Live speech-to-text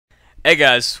Hey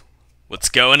guys, what's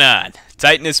going on?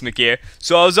 Titanusmic here.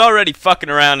 So I was already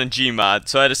fucking around in Gmod,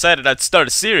 so I decided I'd start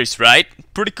a series, right?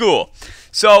 Pretty cool.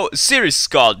 So, the series is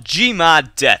called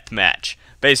Gmod Deathmatch.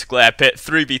 Basically, I pit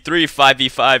 3v3,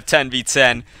 5v5,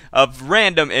 10v10 of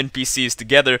random NPCs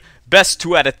together, best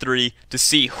 2 out of 3, to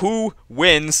see who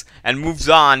wins and moves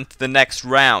on to the next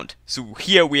round. So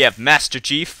here we have Master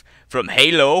Chief from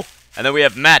Halo, and then we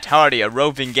have Matt Hardy, a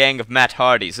roving gang of Matt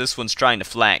Hardys. This one's trying to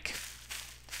flank.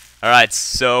 Alright,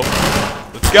 so,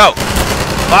 let's go!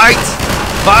 Fight!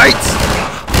 Fight!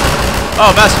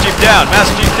 Oh, Master Chief down!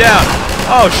 Master Chief down!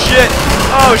 Oh shit!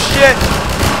 Oh shit!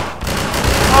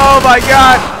 Oh my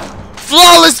god!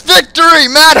 Flawless victory,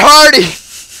 Matt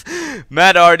Hardy!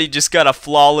 Matt Hardy just got a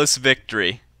flawless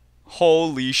victory.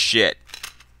 Holy shit.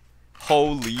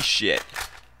 Holy shit.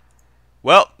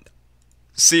 Well,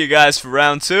 see you guys for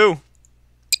round 2.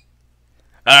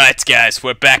 Alright guys,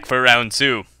 we're back for round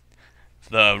 2.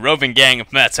 The roving gang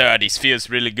of Matt Hardys feels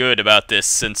really good about this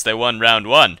since they won round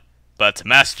 1. But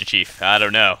Master Chief, I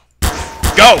don't know.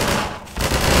 Go!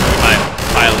 My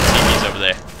pile of TVs over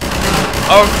there.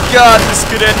 Oh god, this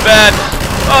could end bad.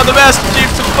 Oh, the Master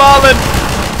Chiefs have fallen.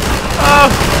 Oh.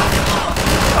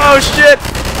 Oh shit.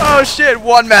 Oh shit.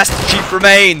 One Master Chief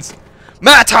remains.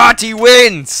 Matt Hardy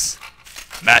wins.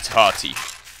 Matt Hardy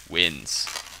wins.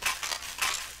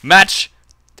 Match.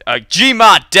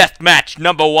 Gmod Deathmatch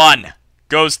number 1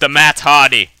 goes to Matt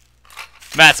Hardy.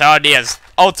 Matt Hardy has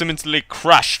ultimately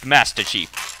crushed Master Chief.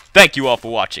 Thank you all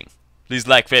for watching. Please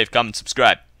like, favorite, comment,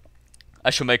 subscribe. I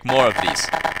shall make more of these.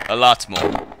 A lot more.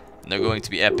 And they're going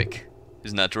to be epic.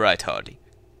 Isn't that right, Hardy?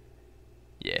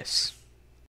 Yes.